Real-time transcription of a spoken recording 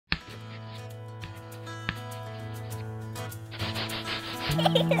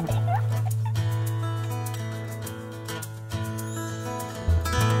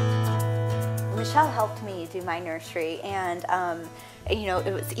Michelle helped me do my nursery, and you know,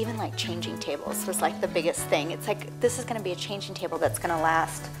 it was even like changing tables was like the biggest thing. It's like, this is going to be a changing table that's going to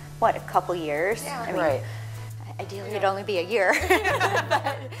last, what, a couple years? Yeah. I mean, right. Ideally, it'd only be a year,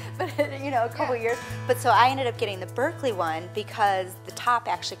 but you know, a couple years. But so I ended up getting the Berkeley one because the top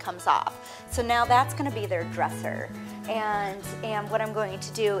actually comes off. So now that's going to be their dresser. And what I'm going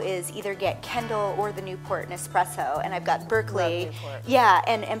to do is either get Kendall or the Newport Nespresso, and I've got Berkeley, yeah,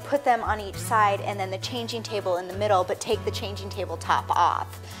 and put them on each side, and then the changing table in the middle, but take the changing table top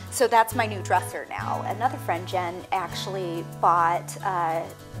off. So that's my new dresser now. Another friend, Jen, actually bought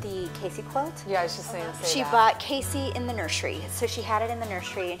the Casey quilt. Yeah, I was just saying. She bought Casey in the nursery, so she had it in the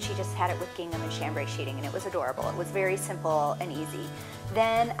nursery, and she just had it with gingham and chambray sheeting, and it was adorable. It was very simple and easy.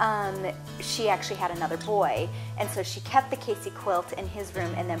 Then she actually had another boy, and so she kept the Casey quilt in his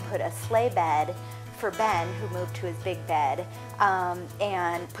room and then put a sleigh bed for Ben, who moved to his big bed,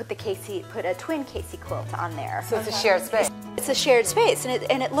 and put a twin Casey quilt on there. So it's a shared space. It's a shared space,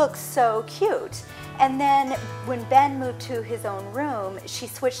 and it looks so cute. And then when Ben moved to his own room, she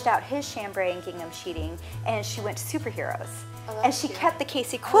switched out his chambray and gingham sheeting, and she went to Superheroes. And she kept the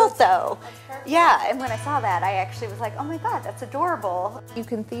Casey quilt though. Yeah, and when I saw that, I actually was like, oh my God, that's adorable. You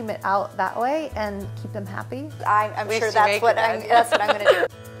can theme it out that way and keep them happy. I'm sure that's what I'm going to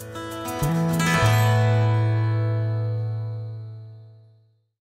do.